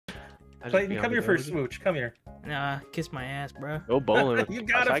Clayton, come here for a smooch. Come here. Nah, kiss my ass, bro. Go bowling. With, You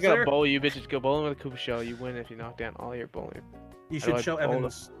got it, I gotta sir. bowl. You bitches go bowling with a Koopa shell. You win if you knock down all your bowling. You How do should I show bowl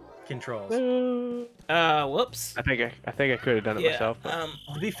Evan's controls. Whoops. I think I could have done it myself. But...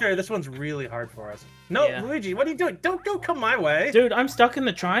 To be fair, this one's really hard for us. No, Yeah. Luigi, what are you doing? Don't go come my way. Dude, I'm stuck in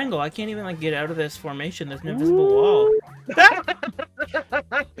the triangle. I can't even like get out of this formation. There's an invisible wall.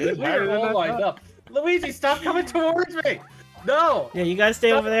 We're all lined up. Luigi, stop coming towards me. No. Yeah, you guys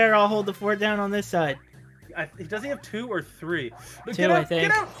stay over there. I'll hold the fort down on this side. Does he have 2 or 3? Two, Get out, I think.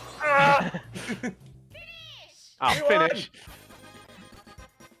 Get out. Ah! I'll finish.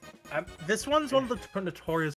 This one's one of the notorious